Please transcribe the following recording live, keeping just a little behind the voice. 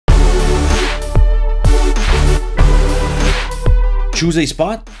Choose a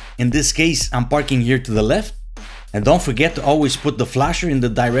spot. In this case, I'm parking here to the left. And don't forget to always put the flasher in the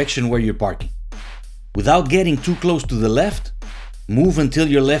direction where you're parking. Without getting too close to the left, move until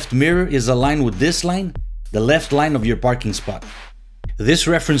your left mirror is aligned with this line, the left line of your parking spot. This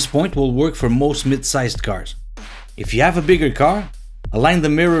reference point will work for most mid-sized cars. If you have a bigger car, align the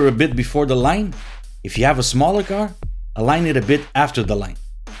mirror a bit before the line. If you have a smaller car, align it a bit after the line.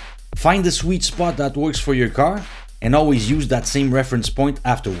 Find the sweet spot that works for your car and always use that same reference point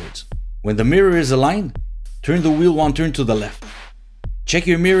afterwards. When the mirror is aligned, turn the wheel one turn to the left. Check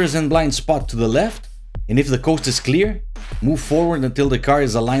your mirrors and blind spot to the left, and if the coast is clear, move forward until the car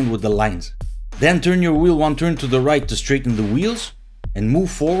is aligned with the lines. Then turn your wheel one turn to the right to straighten the wheels, and move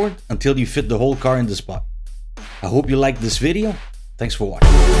forward until you fit the whole car in the spot. I hope you liked this video. Thanks for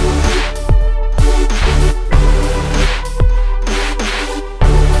watching.